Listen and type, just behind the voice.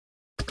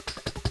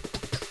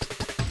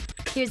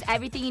Here's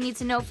everything you need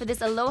to know for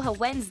this Aloha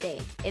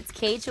Wednesday. It's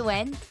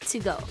KHON to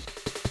go.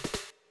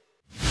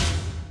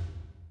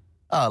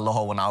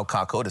 Aloha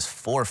Wanao code is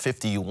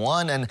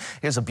 451, and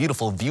here's a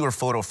beautiful viewer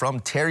photo from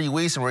Terry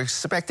Weiss, and we're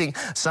expecting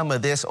some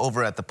of this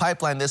over at the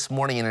pipeline this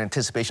morning in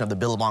anticipation of the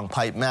Billabong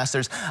Pipe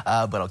Masters,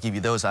 but I'll give you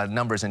those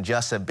numbers in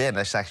just a bit.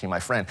 That's actually my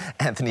friend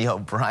Anthony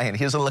O'Brien.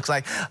 Here's what it looks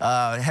like.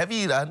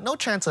 No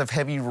chance of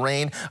heavy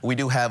rain. We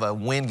do have a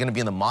wind going to be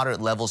in the moderate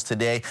levels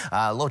today.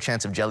 Low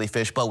chance of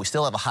jellyfish, but we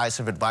still have a high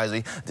surf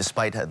advisory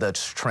despite the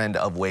trend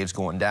of waves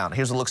going down.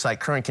 Here's what it looks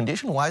like current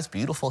condition-wise.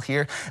 Beautiful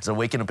here as we're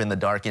waking up in the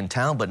dark in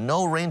town, but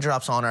no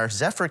raindrops on our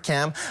Zephyr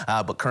cam,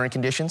 but current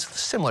conditions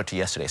similar to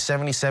yesterday.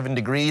 77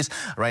 degrees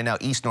right now,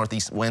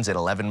 east-northeast winds at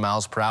 11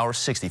 miles per hour,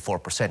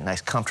 64%.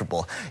 Nice,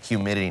 comfortable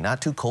humidity.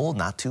 Not too cold,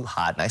 not too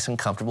hot. Nice and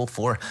comfortable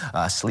for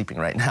sleeping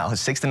right now.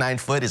 6 to 9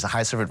 foot is a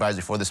high surf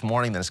advisory for this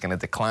morning. Then it's going to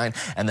decline,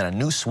 and then a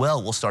new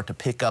swell will start to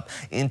pick up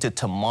into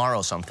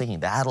tomorrow. So I'm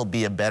thinking that'll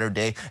be a better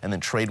day, and then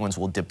trade winds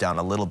will dip down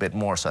a little bit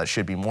more. So it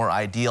should be more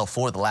ideal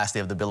for the last day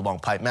of the Billabong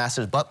Pipe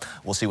Masters, but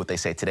we'll see what they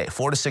say today.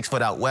 4 to 6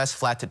 foot out west,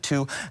 flat to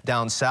 2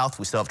 down south.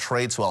 We still have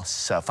trade swell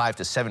 5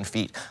 to 7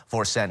 feet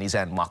for San Jose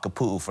and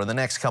Makapu'u. For the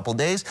next couple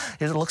days,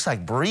 here's what it looks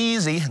like.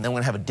 Breezy, and then we're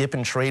going to have a dip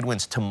in trade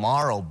winds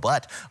tomorrow,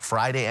 but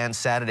Friday and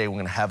Saturday we're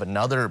going to have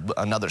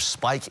another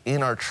spike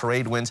in our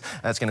trade winds.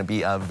 That's going to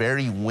be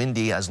very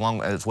windy, as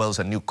well as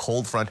a new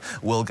cold front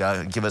will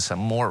give us some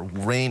more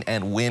rain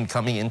and wind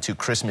coming into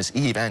Christmas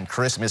Eve and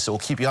Christmas. So we'll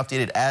keep you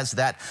updated as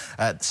that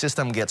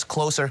system gets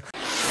closer.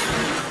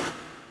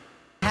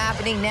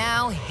 Happening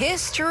now,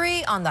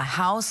 history on the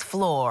House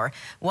floor.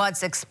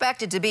 What's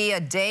expected to be a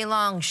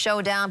day-long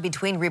showdown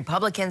between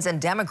Republicans and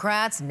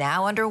Democrats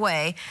now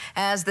underway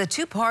as the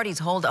two parties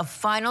hold a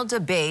final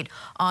debate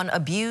on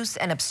abuse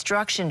and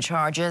obstruction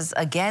charges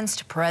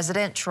against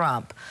President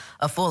Trump.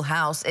 A full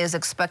House is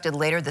expected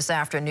later this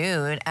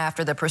afternoon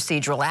after the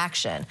procedural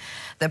action.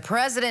 The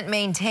president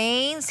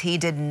maintains he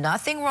did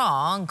nothing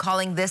wrong,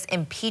 calling this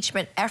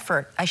impeachment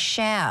effort a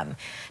sham.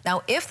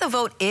 Now, if the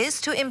vote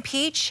is to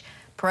impeach,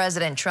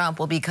 President Trump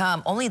will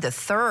become only the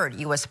third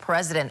U.S.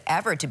 president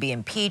ever to be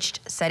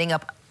impeached, setting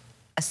up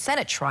a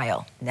Senate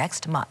trial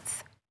next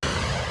month.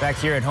 Back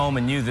here at home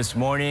and new this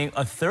morning,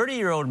 a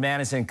 30-year-old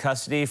man is in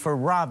custody for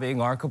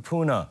robbing our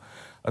kapuna.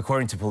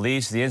 According to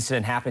police, the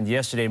incident happened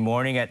yesterday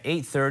morning at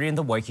 8:30 in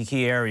the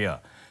Waikiki area.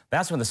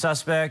 That's when the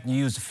suspect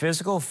used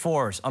physical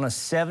force on a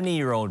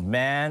 70-year-old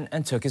man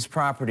and took his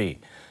property.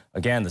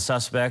 Again, the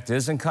suspect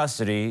is in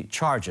custody.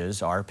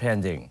 Charges are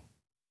pending.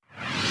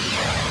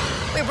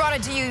 We brought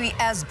it to you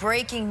as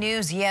breaking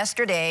news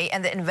yesterday,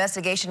 and the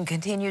investigation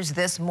continues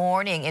this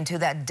morning into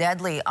that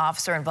deadly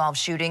officer-involved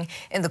shooting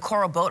in the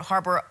Coral Boat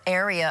Harbor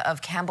area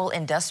of Campbell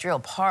Industrial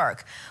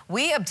Park.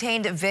 We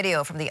obtained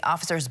video from the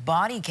officer's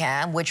body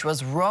cam, which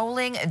was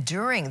rolling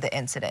during the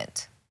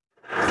incident.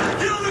 Get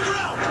on the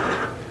ground!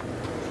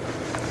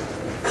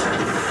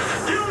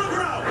 Get on the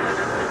ground!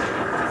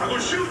 I'm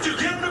gonna shoot you!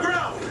 Get on the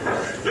ground!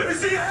 Let me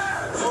see your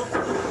hands!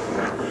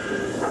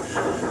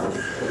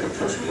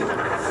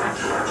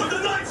 Put the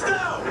knives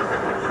down!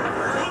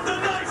 Put the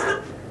knives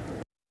down!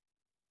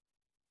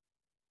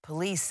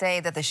 Police say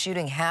that the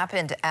shooting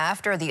happened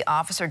after the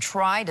officer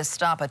tried to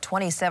stop a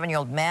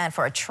 27-year-old man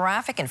for a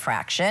traffic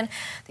infraction.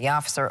 The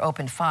officer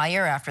opened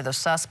fire after the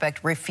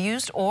suspect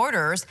refused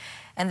orders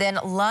and then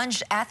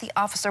lunged at the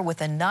officer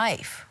with a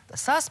knife. The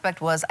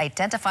suspect was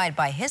identified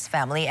by his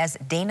family as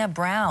Dana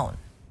Brown.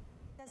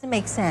 Doesn't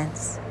make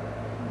sense.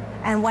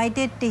 And why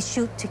did they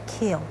shoot to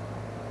kill?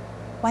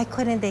 Why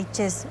couldn't they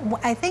just,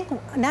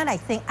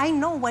 I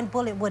know one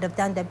bullet would have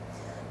done the,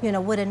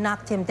 would have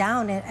knocked him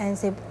down and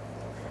say,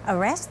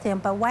 arrest him,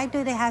 but why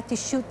do they have to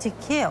shoot to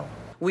kill?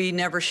 We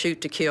never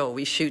shoot to kill,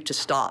 we shoot to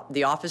stop.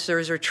 The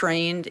officers are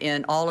trained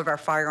in all of our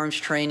firearms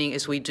training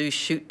as we do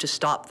shoot to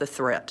stop the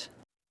threat.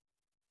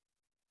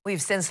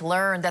 We've since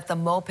learned that the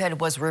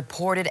moped was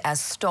reported as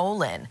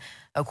stolen.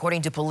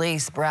 According to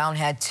police, Brown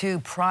had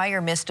 2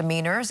 prior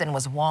misdemeanors and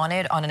was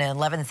wanted on an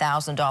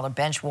 $11,000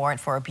 bench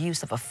warrant for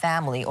abuse of a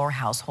family or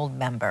household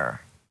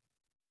member.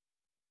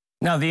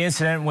 Now, the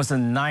incident was the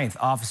 9th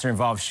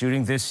officer-involved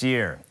shooting this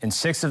year. In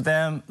 6 of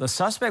them, the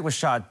suspect was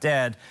shot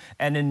dead,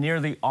 and in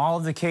nearly all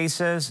of the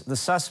cases, the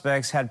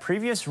suspects had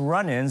previous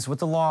run-ins with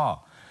the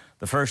law.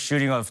 The first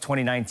shooting of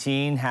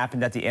 2019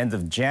 happened at the end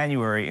of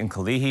January in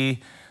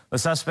Kalihi. The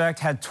suspect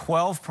had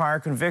 12 prior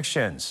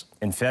convictions.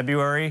 In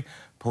February,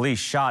 police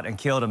shot and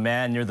killed a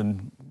man near the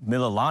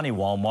Mililani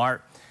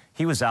Walmart.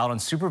 He was out on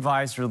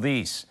supervised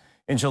release.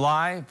 In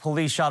July,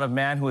 police shot a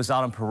man who was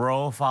out on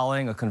parole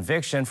following a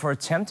conviction for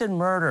attempted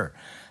murder.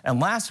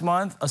 And last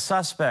month, a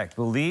suspect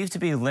believed to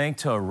be linked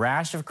to a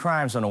rash of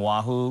crimes on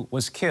Oahu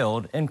was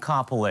killed in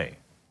Kapolei.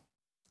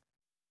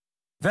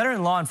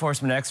 Veteran law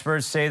enforcement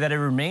experts say that it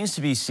remains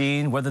to be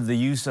seen whether the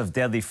use of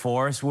deadly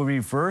force will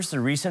reverse the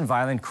recent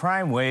violent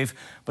crime wave,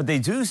 but they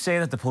do say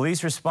that the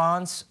police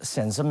response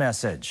sends a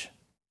message.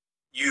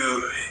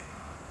 You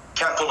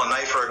can't pull a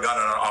knife or a gun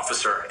on an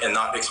officer and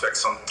not expect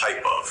some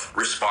type of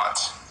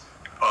response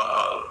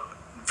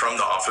from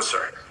the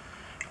officer.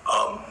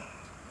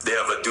 They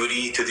have a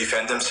duty to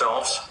defend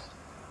themselves.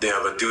 They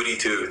have a duty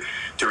to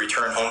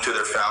return home to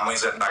their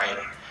families at night,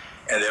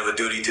 and they have a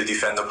duty to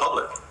defend the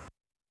public.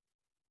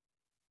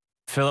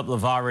 Philip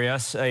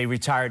Lavarius, a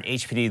retired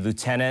HPD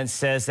lieutenant,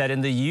 says that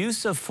in the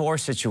use of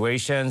force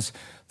situations,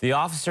 the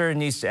officer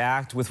needs to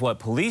act with what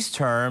police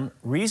term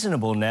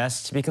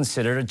reasonableness to be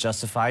considered a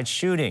justified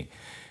shooting.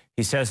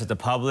 He says that the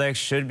public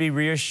should be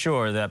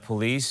reassured that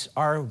police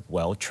are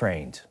well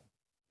trained.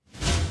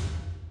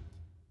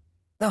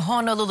 The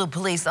Honolulu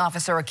police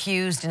officer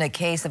accused in a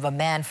case of a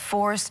man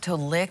forced to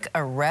lick a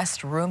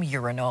restroom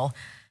urinal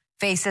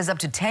faces up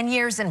to 10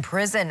 years in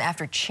prison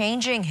after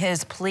changing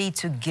his plea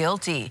to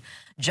guilty.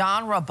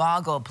 John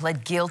Rabago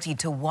pled guilty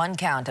to 1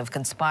 count of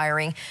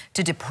conspiring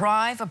to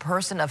deprive a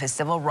person of his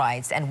civil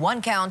rights and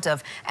 1 count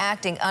of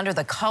acting under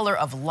the color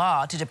of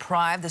law to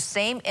deprive the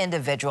same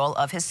individual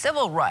of his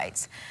civil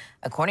rights.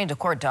 According to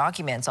court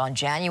documents, on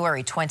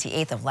January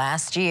 28th of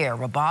last year,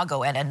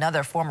 Rabago and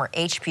another former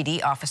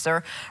HPD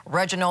officer,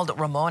 Reginald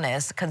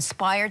Ramones,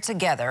 conspired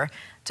together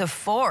to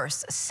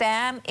force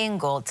Sam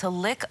Ingle to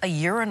lick a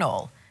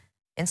urinal.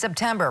 In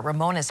September,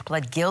 Ramones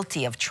pled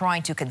guilty of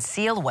trying to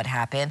conceal what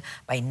happened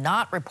by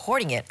not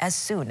reporting it as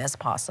soon as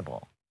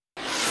possible.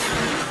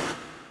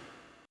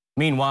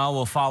 Meanwhile,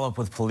 we'll follow up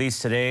with police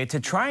today to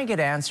try and get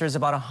answers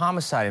about a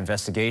homicide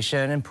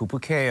investigation in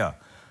Pupukea.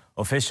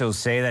 Officials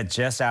say that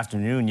just after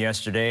noon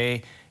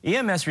yesterday,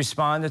 EMS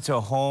responded to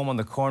a home on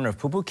the corner of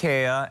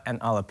Pupukea and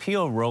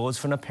Alapio roads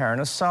for an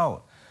apparent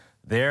assault.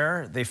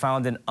 There, they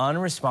found an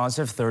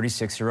unresponsive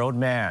 36-year-old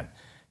man.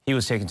 He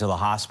was taken to the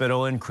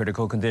hospital in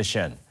critical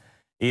condition.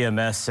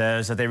 EMS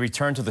says that they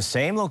returned to the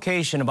same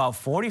location about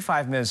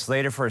 45 minutes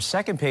later for a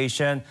second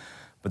patient,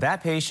 but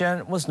that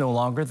patient was no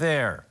longer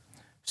there.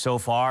 So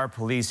far,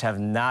 police have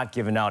not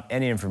given out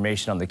any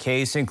information on the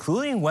case,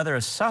 including whether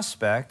a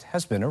suspect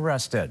has been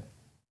arrested.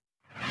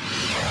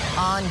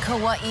 On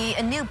Kauai,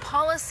 a new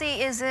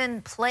policy is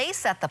in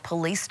place at the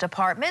police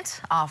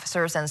department.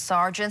 Officers and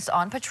sergeants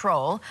on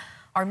patrol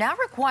are now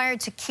required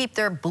to keep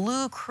their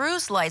blue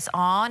cruise lights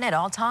on at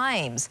all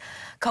times.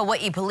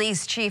 Kauai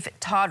Police Chief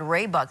Todd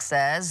Raybuck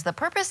says the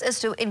purpose is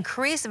to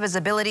increase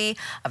visibility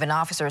of an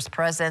officer's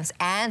presence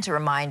and to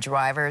remind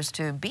drivers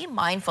to be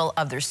mindful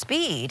of their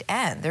speed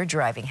and their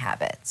driving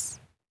habits.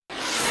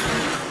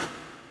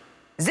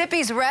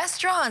 Zippy's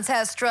Restaurants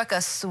has struck a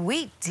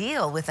sweet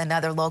deal with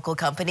another local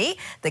company.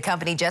 The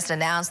company just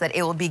announced that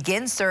it will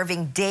begin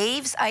serving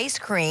Dave's ice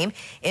cream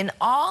in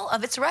all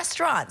of its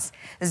restaurants.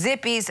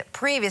 Zippy's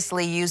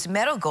previously used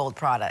Meadow Gold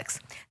products.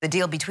 The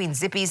deal between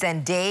Zippy's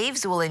and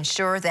Dave's will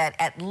ensure that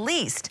at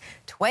least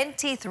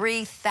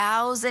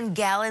 23,000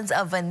 gallons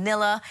of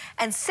vanilla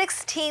and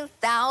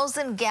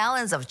 16,000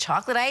 gallons of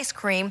chocolate ice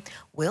cream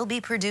will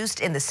be produced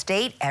in the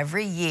state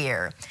every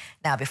year.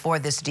 Now, before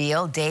this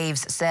deal,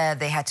 Dave's said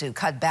they had to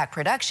cut back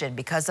production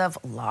because of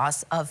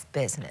loss of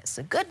business.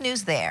 So good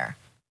news there.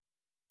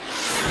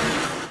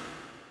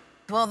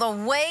 Well, the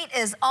wait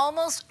is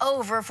almost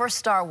over for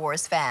Star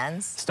Wars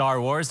fans.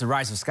 Star Wars: The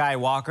Rise of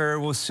Skywalker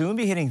will soon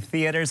be hitting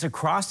theaters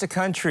across the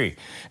country.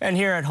 And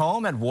here at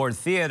home at Ward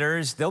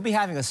Theaters, they'll be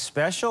having a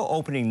special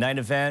opening night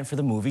event for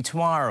the movie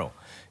tomorrow.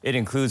 It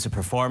includes a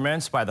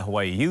performance by the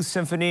Hawaii Youth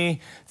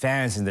Symphony,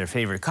 fans in their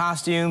favorite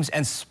costumes,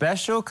 and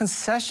special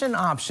concession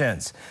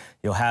options.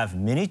 You'll have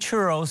mini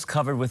churros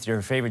covered with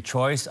your favorite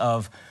choice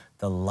of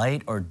the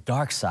light or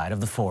dark side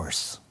of the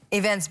Force.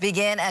 Events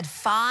begin at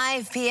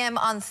 5 p.m.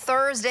 on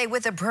Thursday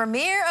with the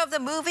premiere of the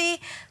movie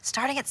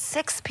starting at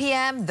 6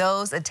 p.m.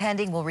 Those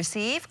attending will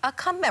receive a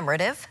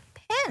commemorative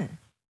pin.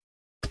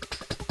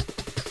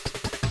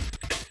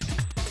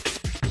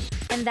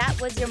 And that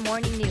was your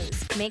morning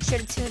news. Make sure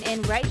to tune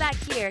in right back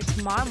here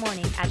tomorrow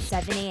morning at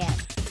 7 a.m.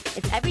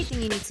 It's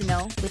everything you need to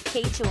know with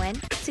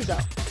KHON to go.